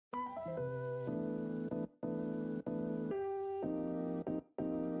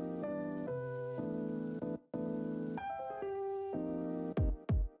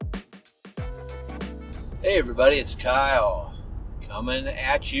Hey everybody, it's Kyle coming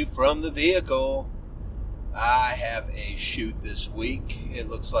at you from the vehicle. I have a shoot this week. It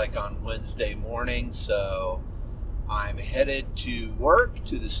looks like on Wednesday morning, so I'm headed to work,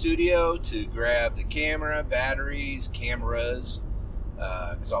 to the studio to grab the cameras,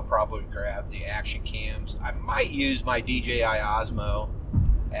 because I'll probably grab the action cams. I might use my DJI Osmo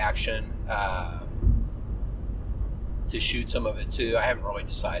action to shoot some of it too. I haven't really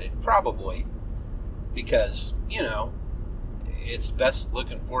decided. Probably. Because, it's the best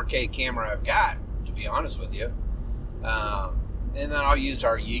looking 4K camera I've got, to be honest with you. And then I'll use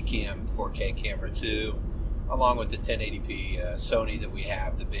our Ycam 4K camera too, along with the 1080p Sony that we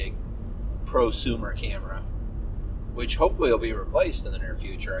have, the big prosumer camera, which hopefully will be replaced in the near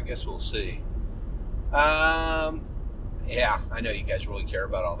future. I guess we'll see. Yeah, I know you guys really care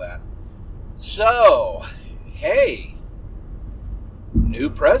about all that. So, hey, new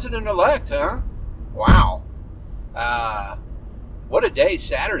president-elect, huh? Wow. What a day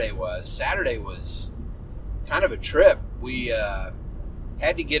Saturday was. Saturday was kind of a trip. We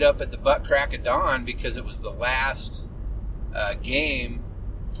had to get up at the butt crack of dawn because it was the last game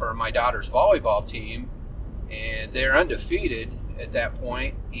for my daughter's volleyball team. And they're undefeated at that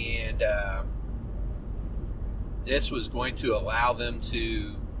point. And this was going to allow them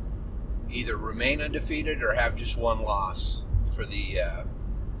to either remain undefeated or have just one loss for the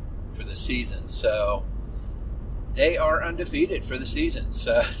season. So they are undefeated for the season.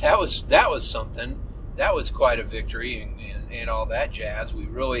 So that was something. That was quite a victory and all that jazz. We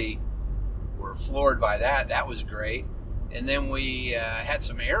really were floored by that. That was great. And then we had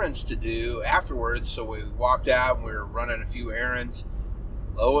some errands to do afterwards. So we walked out and we were running a few errands.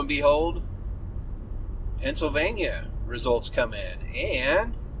 Lo and behold, Pennsylvania results come in.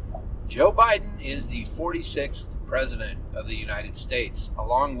 And Joe Biden is the 46th president of the United States,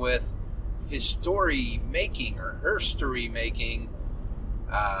 along with her story-making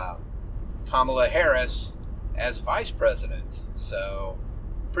Kamala Harris as vice president. So,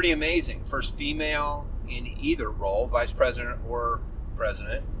 pretty amazing. First female in either role, vice president or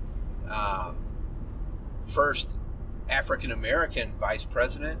president. First African-American vice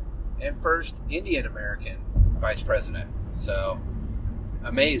president, and first Indian-American vice president. So,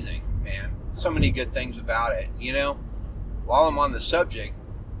 amazing, man. So many good things about it. While I'm on the subject,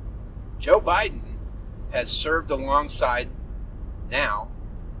 Joe Biden has served alongside now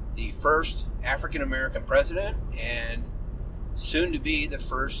the first African-American president and soon to be the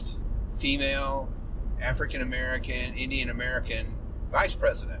first female African-American, Indian-American vice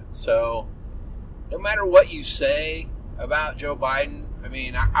president. So no matter what you say about Joe Biden, I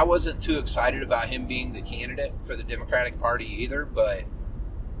mean, I wasn't too excited about him being the candidate for the Democratic Party either, but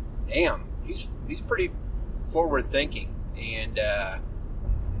damn, he's pretty forward thinking. And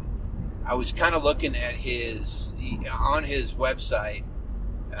I was kind of looking at on his website,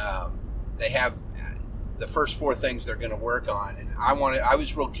 they have the first 4 things they're going to work on. And I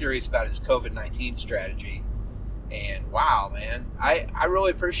was real curious about his COVID-19 strategy. And wow, man, I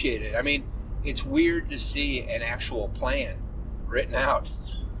really appreciate it. I mean, it's weird to see an actual plan written out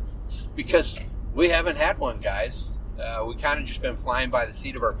because we haven't had one, guys. We kind of just been flying by the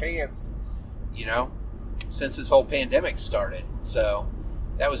seat of our pants, since this whole pandemic started. So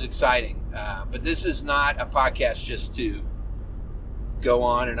that was exciting. But this is not a podcast just to go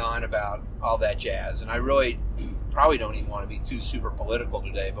on and on about all that jazz. And I really probably don't even want to be too super political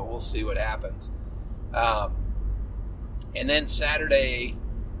today, but we'll see what happens. And then Saturday,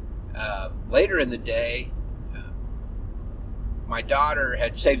 later in the day, my daughter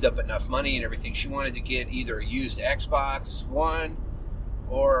had saved up enough money and everything. She wanted to get either a used Xbox One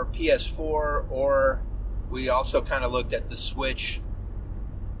or PS4, or we also kind of looked at the Switch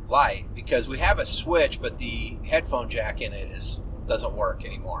Lite, because we have a Switch, but the headphone jack in it doesn't work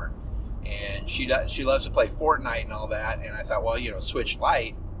anymore. And she loves to play Fortnite and all that. And I thought, well, Switch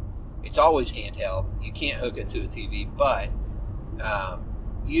Lite, it's always handheld. You can't hook it to a TV, but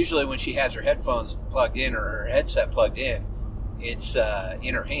usually when she has her headphones plugged in or her headset plugged in, it's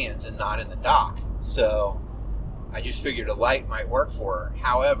in her hands and not in the dock. So I just figured a Lite might work for her.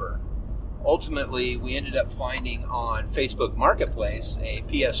 However, ultimately, we ended up finding on Facebook Marketplace a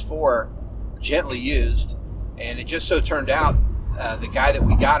PS4 gently used, and it just so turned out the guy that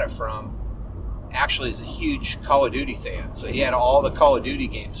we got it from actually is a huge Call of Duty fan. So he had all the Call of Duty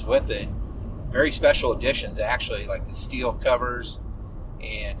games with it. Very special editions, actually, like the steel covers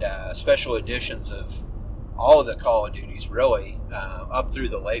and special editions of all of the Call of Duties, really, up through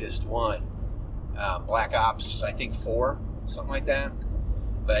the latest one. Black Ops, I think 4, something like that.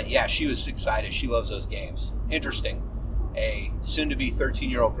 But yeah, she was excited. She loves those games. Interesting. a soon-to-be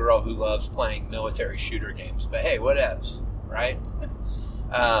 13-year-old girl who loves playing military shooter games. But hey, whatevs, right?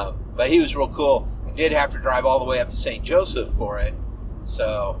 But he was real cool. I did have to drive all the way up to St. Joseph for it,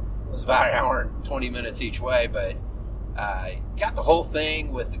 so it was about an hour and 20 minutes each way, but got the whole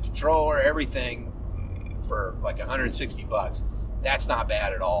thing with the controller, everything, for like $160. That's not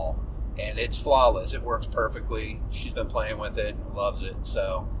bad at all. And it's flawless. It works perfectly. She's been playing with it and loves it.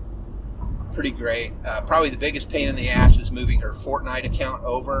 So pretty great. Probably the biggest pain in the ass is moving her Fortnite account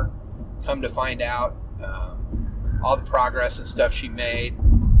over. Come to find out, all the progress and stuff she made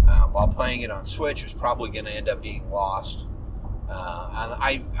while playing it on Switch is probably going to end up being lost.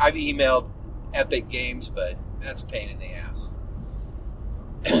 I've emailed Epic Games, but that's a pain in the ass.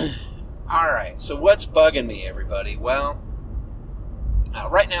 All right, so what's bugging me, everybody? Well,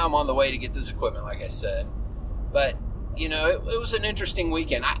 right now I'm on the way to get this equipment, like I said. But, you know, it was an interesting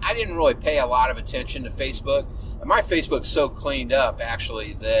weekend. I didn't really pay a lot of attention to Facebook. And my Facebook's so cleaned up,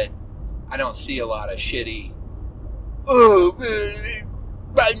 actually, that I don't see a lot of shitty, oh,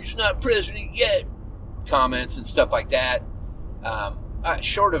 Biden's not president yet, comments and stuff like that.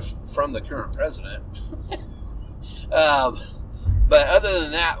 Short of from the current president. But other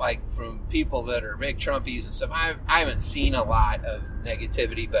than that, like from people that are big Trumpies and stuff, I haven't seen a lot of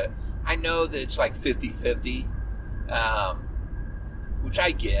negativity, but I know that it's like 50-50, which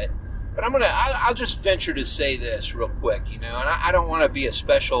I get. But I'll just venture to say this real quick, you know, and I don't want to be a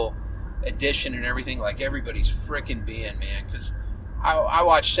special edition and everything like everybody's frickin' being, man, because I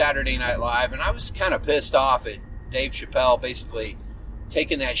watched Saturday Night Live and I was kind of pissed off at Dave Chappelle basically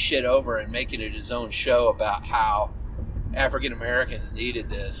taking that shit over and making it his own show about how African Americans needed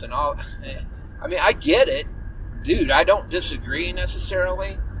this and all. I mean, I get it, dude. I don't disagree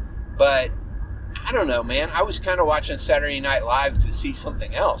necessarily, but I don't know, man. I was kind of watching Saturday Night Live to see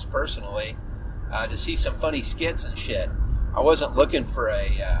something else, personally, to see some funny skits and shit. I wasn't looking for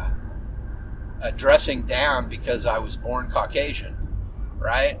a dressing down because I was born Caucasian,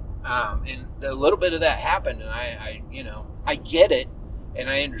 right? And a little bit of that happened, and I you know, I get it and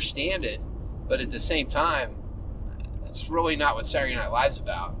I understand it, but at the same time, it's really not what Saturday Night Live's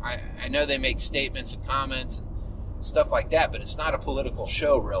about. I know they make statements and comments and stuff like that, but it's not a political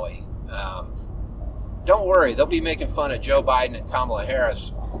show, really. Don't worry, they'll be making fun of Joe Biden and Kamala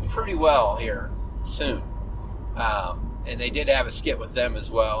Harris pretty well here soon. And they did have a skit with them as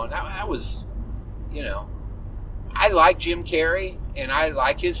well, and that was, you know, I like Jim Carrey, and I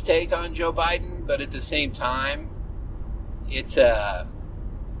like his take on Joe Biden, but at the same time,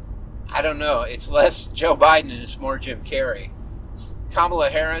 I don't know. It's less Joe Biden and it's more Jim Carrey. Kamala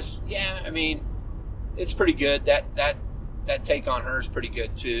Harris, yeah, I mean, it's pretty good. That take on her is pretty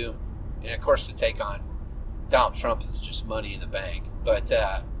good too. And of course, the take on Donald Trump is just money in the bank. But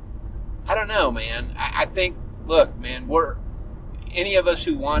I don't know, man. I think, look, man, any of us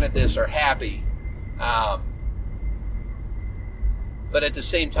who wanted this are happy. But at the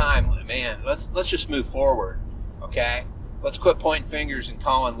same time, man, let's just move forward, okay? Let's quit pointing fingers and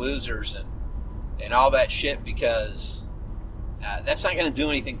calling losers and all that shit, because that's not going to do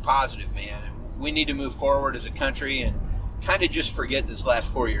anything positive, man. We need to move forward as a country and kind of just forget this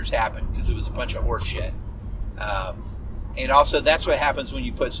last 4 years happened, because it was a bunch of horse shit. And also, that's what happens when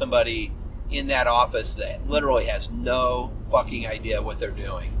you put somebody in that office that literally has no fucking idea what they're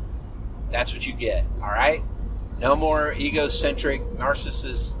doing. That's what you get, all right? No more egocentric,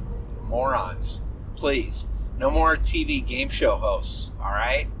 narcissist morons, please. No more TV game show hosts, all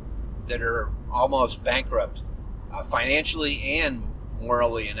right, that are almost bankrupt financially and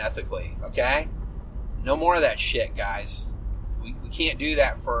morally and ethically, okay? No more of that shit, guys. We can't do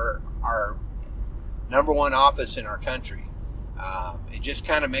that for our number one office in our country. It just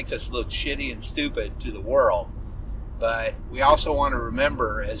kind of makes us look shitty and stupid to the world. But we also want to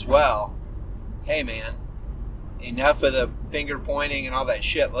remember as well, hey, man, enough of the finger pointing and all that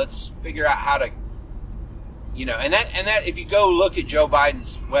shit. Let's figure out how to, you know, and that if you go look at Joe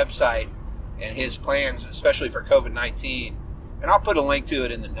Biden's website and his plans, especially for COVID-19, and I'll put a link to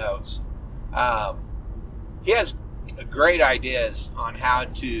it in the notes. He has great ideas on how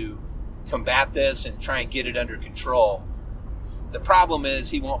to combat this and try and get it under control. The problem is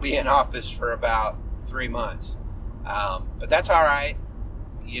he won't be in office for about 3 months. But that's all right.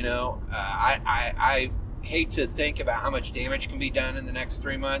 You know, I hate to think about how much damage can be done in the next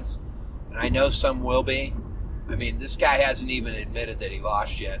 3 months. And I know some will be. I mean, this guy hasn't even admitted that he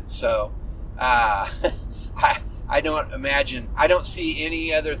lost yet. So, I don't see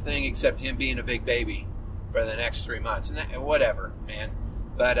any other thing except him being a big baby for the next 3 months. And whatever, man.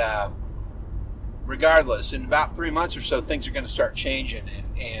 But, regardless, in about 3 months or so, things are going to start changing.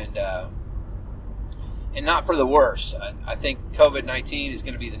 And and not for the worse. I think COVID-19 is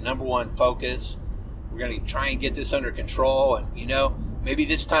going to be the number one focus. We're going to try and get this under control. And, you know, maybe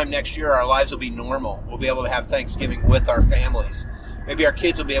this time next year our lives will be normal. We'll be able to have Thanksgiving with our families. Maybe our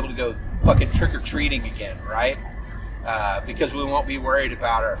kids will be able to go fucking trick-or-treating again, right? Because we won't be worried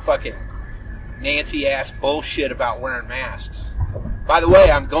about our fucking Nancy-ass bullshit about wearing masks. By the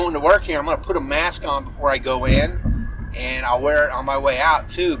way, I'm going to work here. I'm going to put a mask on before I go in, and I'll wear it on my way out,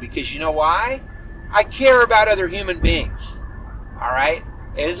 too, because you know why? I care about other human beings, all right?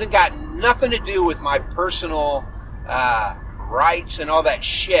 It hasn't got nothing to do with my personal rights and all that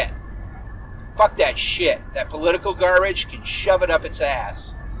shit. Fuck that shit. That political garbage can shove it up its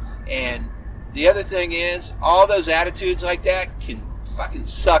ass. And the other thing is, all those attitudes like that can fucking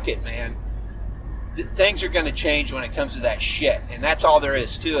suck it, man. Things are going to change when it comes to that shit. And that's all there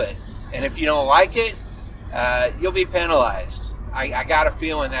is to it. And if you don't like it, you'll be penalized. I got a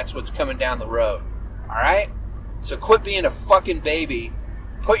feeling that's what's coming down the road. All right? So quit being a fucking baby.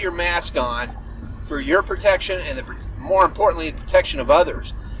 Put your mask on for your protection and, more importantly, the protection of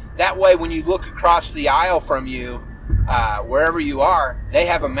others. That way, when you look across the aisle from you, wherever you are, they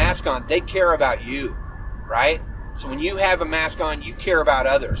have a mask on. They care about you, right? So when you have a mask on, you care about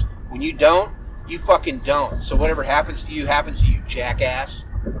others. When you don't, you fucking don't. So whatever happens to you, jackass.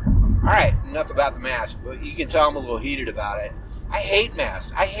 All right, enough about the mask. But you can tell I'm a little heated about it. I hate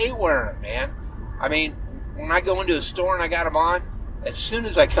masks. I hate wearing them, man. I mean, when I go into a store and I got them on, as soon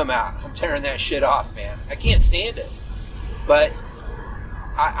as I come out, I'm tearing that shit off, man. I can't stand it. But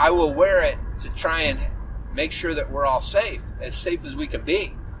I will wear it to try and make sure that we're all safe as we can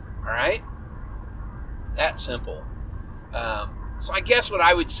be. All right? That simple. So I guess what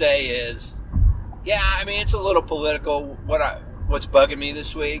I would say is, yeah, I mean, it's a little political, what's bugging me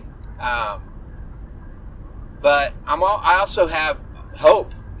this week. But I also have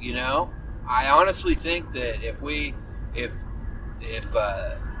hope, you know? I honestly think that if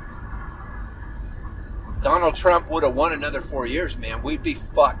Donald Trump would have won another 4 years, man, we'd be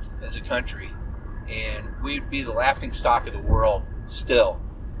fucked as a country. And we'd be the laughingstock of the world still.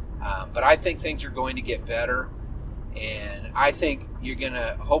 But I think things are going to get better. And I think you're going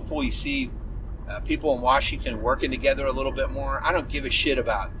to hopefully see people in Washington working together a little bit more. I don't give a shit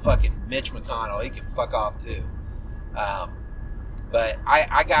about fucking Mitch McConnell. He can fuck off too. But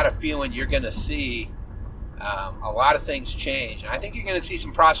I got a feeling you're going to see a lot of things change. And I think you're going to see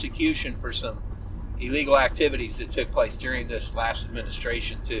some prosecution for some illegal activities that took place during this last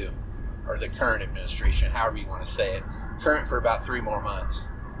administration too. Or the current administration, however you want to say it. Current for about 3 more months.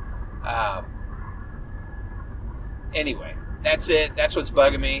 Anyway, that's it. That's what's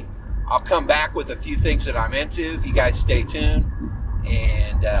bugging me. I'll come back with a few things that I'm into if you guys stay tuned.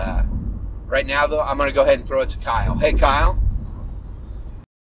 And right now, though, I'm going to go ahead and throw it to Kyle. Hey, Kyle.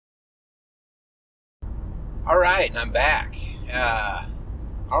 All right, and I'm back.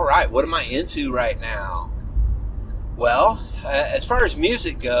 All right, what am I into right now? Well, as far as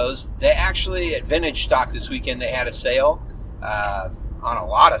music goes, they actually, at Vintage Stock this weekend, they had a sale on a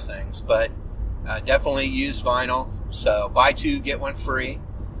lot of things, but definitely used vinyl. So buy 2, get 1 free.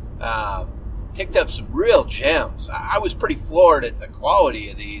 Picked up some real gems. I was pretty floored at the quality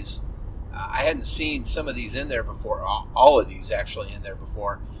of these. I hadn't seen some of these in there before, all of these actually in there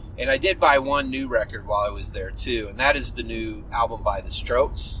before. And I did buy 1 new record while I was there too, and that is the new album by The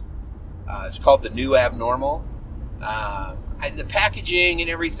Strokes. It's called The New Abnormal. The packaging and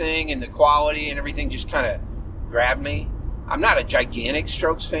everything and the quality and everything just kind of grabbed me. I'm not a gigantic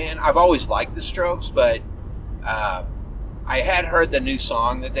Strokes fan. I've always liked The Strokes, but I had heard the new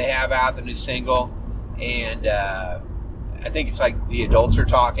song that they have out, the new single, and I think it's like The Adults Are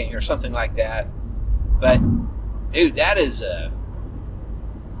Talking or something like that. But, dude, that is a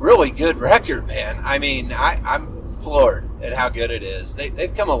really good record, man. I mean, I'm floored at how good it is.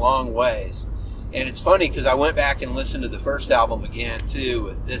 They've come a long ways. And it's funny because I went back and listened to the first album again, too,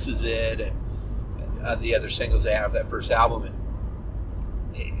 with This Is It and the other singles they have of that first album.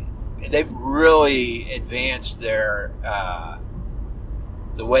 And they've really advanced their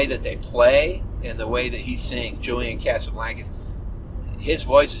the way that they play and the way that he sings. Julian Casablancas, his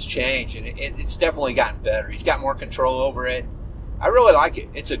voice has changed, and it's definitely gotten better. He's got more control over it. I really like it.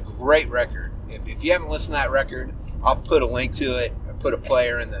 It's a great record. If you haven't listened to that record, I'll put a link to it. I'll put a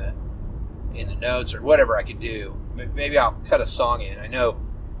player in the notes or whatever I can do. Maybe I'll cut a song in. I know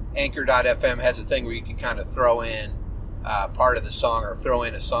Anchor.fm has a thing where you can kind of throw in part of the song or throw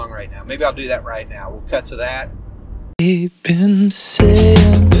in a song right now. Maybe I'll do that right now. We'll cut to that. They've been saying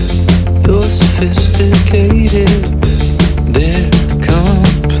you're sophisticated. They're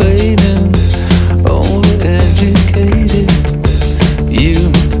complaining, overeducated.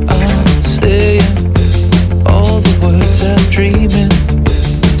 You are saying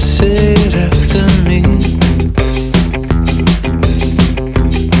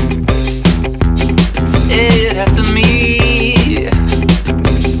it after me.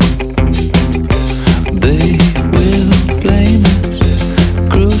 They will blame us,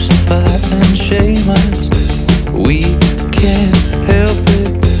 crucify and shame us. We can't help it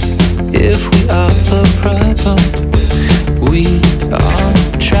if we are the problem. We are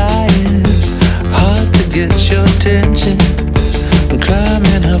trying hard to get your attention,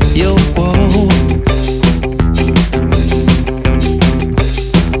 climbing up your wall.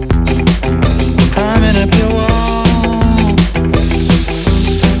 Climbing up your wall.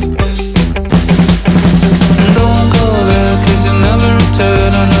 Don't go there, 'cause you never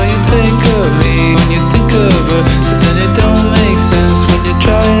return. I know you think of me when you think of her, but then it don't make sense when you're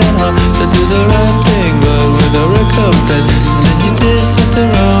trying hard to do the right thing, but with a record place. And then you did something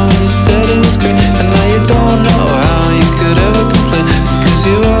wrong, you said it was great, and now you don't know how you could ever complain, because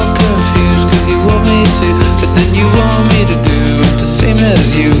you are confused, 'cause you want me to, but then you want me to do the same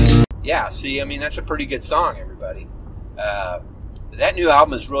as you. Yeah, see, I mean, that's a pretty good song, everybody. That new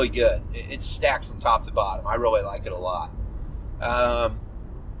album is really good. It's stacked from top to bottom. I really like it a lot. I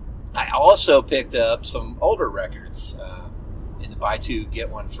also picked up some older records in the buy two, get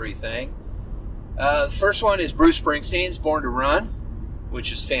one free thing. The first one is Bruce Springsteen's Born to Run,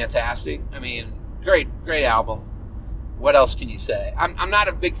 which is fantastic. I mean, great album. What else can you say? I'm not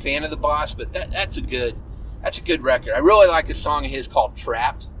a big fan of The Boss, but that's a good record. I really like a song of his called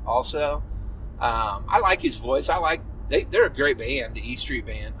Trapped also. I like his voice. They're a great band, the E Street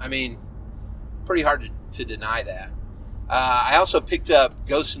Band. I mean, pretty hard to deny that. I also picked up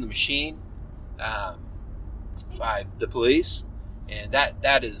Ghost in the Machine by The Police, and that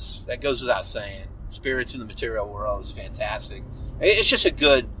goes without saying. Spirits in the Material World is fantastic. It's just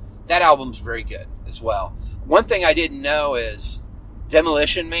that album's very good as well. One thing I didn't know is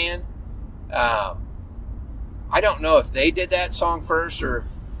Demolition Man. I don't know if they did that song first, or if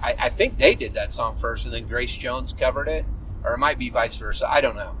I think they did that song first and then Grace Jones covered it, or it might be vice versa. I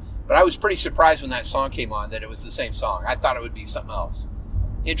don't know. But I was pretty surprised when that song came on that it was the same song. I thought it would be something else.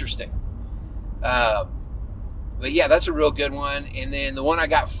 Interesting. But yeah, that's a real good one. And then the one I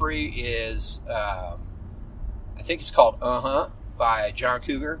got free is, I think it's called by John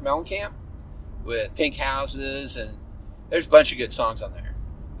Cougar Mellencamp with Pink Houses, and there's a bunch of good songs on there.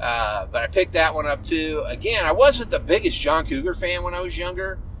 But I picked that one up too. Again, I wasn't the biggest John Cougar fan when I was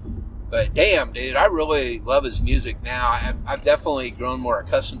younger, but damn, dude, I really love his music now. I've definitely grown more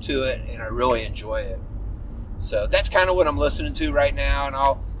accustomed to it, and I really enjoy it. So that's kind of what I'm listening to right now, and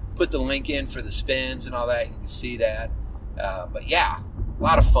I'll put the link in for the spins and all that. You can see that. But yeah, a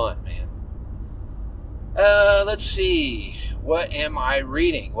lot of fun, man. Let's see. What am I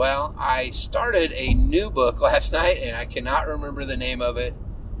reading? Well, I started a new book last night, and I cannot remember the name of it,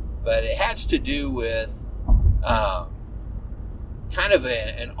 but it has to do with kind of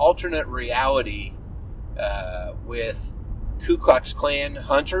an alternate reality with Ku Klux Klan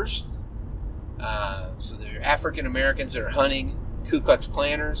hunters. So they're African Americans that are hunting Ku Klux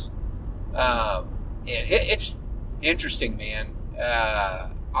Klanners. And it's interesting, man.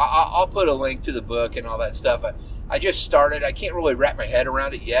 I'll put a link to the book and all that stuff. I just started. I can't really wrap my head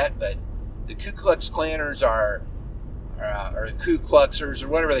around it yet, but the Ku Klux Klanners are or Ku Kluxers, or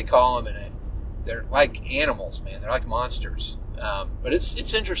whatever they call them, and they're like animals, man. They're like monsters. But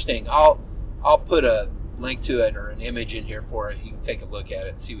it's interesting. I'll put a link to it or an image in here for it. You can take a look at it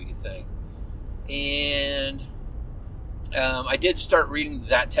and see what you think. And I did start reading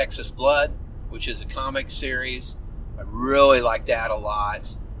That Texas Blood, which is a comic series. I really like that a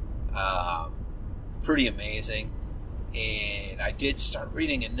lot. Pretty amazing. And I did start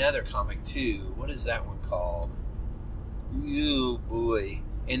reading another comic too. What is that one called? Oh boy.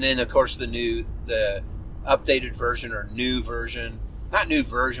 And then of course the updated version, or new version. Not new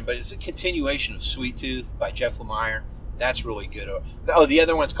version, but it's a continuation of Sweet Tooth by Jeff Lemire. That's really good. Oh, the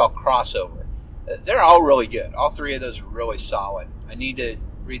other one's called Crossover. They're all really good. All three of those are really solid. I need to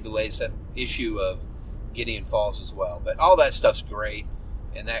read the latest issue of Gideon Falls as well. But all that stuff's great.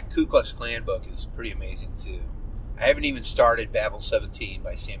 And that Ku Klux Klan book is pretty amazing too. I haven't even started Babel 17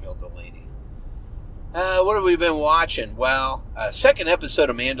 by Samuel Delaney. What have we been watching? Well, second episode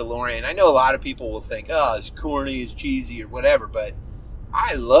of Mandalorian. I know a lot of people will think, oh, it's corny, it's cheesy, or whatever, but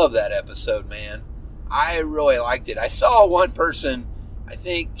I love that episode, man. I really liked it. I saw one person, I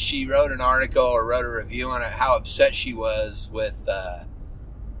think she wrote an article or wrote a review on it, how upset she was with the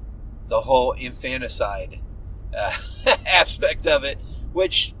whole infanticide aspect of it,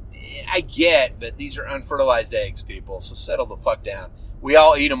 which I get, but these are unfertilized eggs, people, so settle the fuck down. We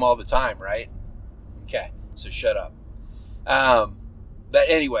all eat them all the time, right? Okay, so shut up. But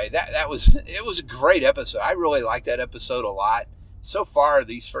anyway, it was a great episode. I really liked that episode a lot. so far,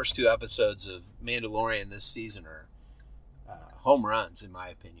 these first 2 episodes of Mandalorian this season are home runs, in my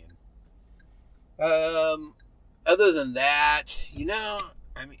opinion. Other than that,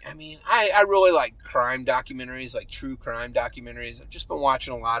 I really like crime documentaries, like true crime documentaries. I've just been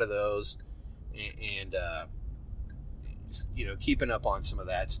watching a lot of those, and keeping up on some of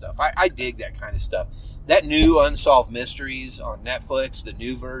that stuff. I dig that kind of stuff. That new Unsolved Mysteries on Netflix, the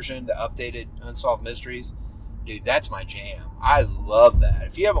new version, the updated Unsolved Mysteries, dude, that's my jam. I love that.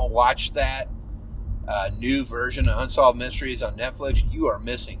 If you haven't watched that new version of Unsolved Mysteries on Netflix, you are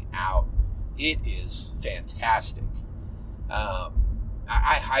missing out. It is fantastic. I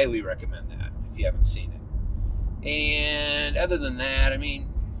highly recommend that if you haven't seen it. And other than that,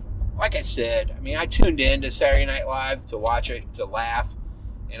 like I said, I tuned in to Saturday Night Live to watch it, to laugh,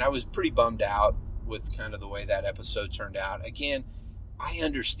 and I was pretty bummed out with kind of the way that episode turned out. Again, I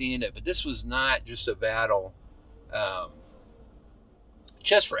understand it, but this was not just a battle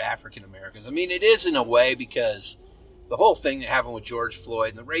just for African Americans. It is in a way, because the whole thing that happened with George Floyd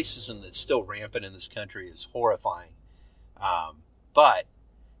and the racism that's still rampant in this country is horrifying. But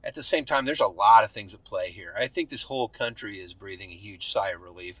at the same time, there's a lot of things at play here. I think this whole country is breathing a huge sigh of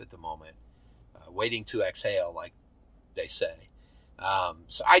relief at the moment, waiting to exhale, like they say.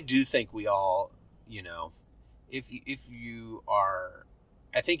 So I do think we all, if you are,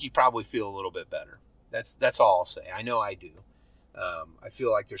 I think you probably feel a little bit better. That's all I'll say. I know I do. I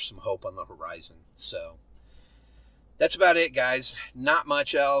feel like there's some hope on the horizon. So that's about it, guys. Not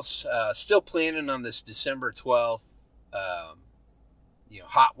much else. Still planning on this December 12th,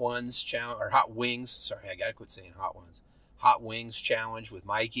 Hot Ones challenge, or Hot Wings. Sorry, I gotta quit saying Hot Ones. Hot Wings challenge with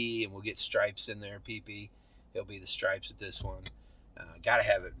Mikey, and we'll get Stripes in there. PP, he'll be the Stripes at this one. Gotta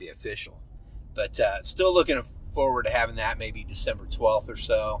have it be official. But still looking forward to having that, maybe December 12th or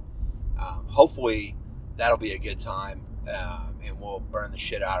so. Hopefully that'll be a good time, and we'll burn the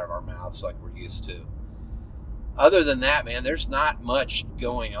shit out of our mouths like we're used to. Other than that, man, there's not much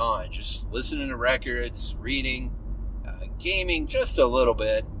going on. Just listening to records, reading, gaming just a little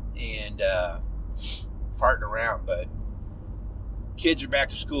bit, and farting around. But kids are back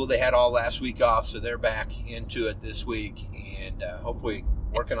to school. They had all last week off, so they're back into it this week, and hopefully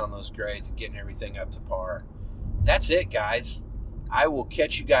working on those grades and getting everything up to par. That's it, guys. I will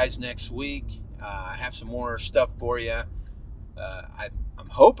catch you guys next week. I have some more stuff for you. I'm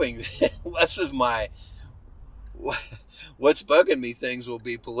hoping that less of my what's bugging me things will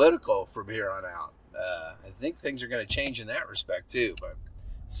be political from here on out. I think things are going to change in that respect too, but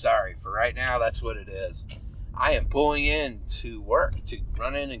sorry, for right now, that's what it is. I am pulling in to work to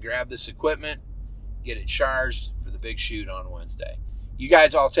run in and grab this equipment, get it charged for the big shoot on Wednesday. You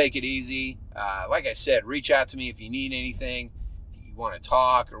guys all take it easy. Like I said, reach out to me if you need anything, if you want to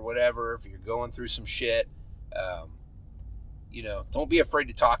talk or whatever, if you're going through some shit. Don't be afraid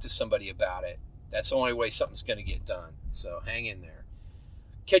to talk to somebody about it. That's the only way something's going to get done. So hang in there.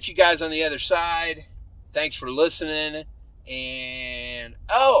 Catch you guys on the other side. Thanks for listening. And,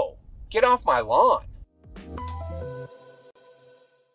 get off my lawn.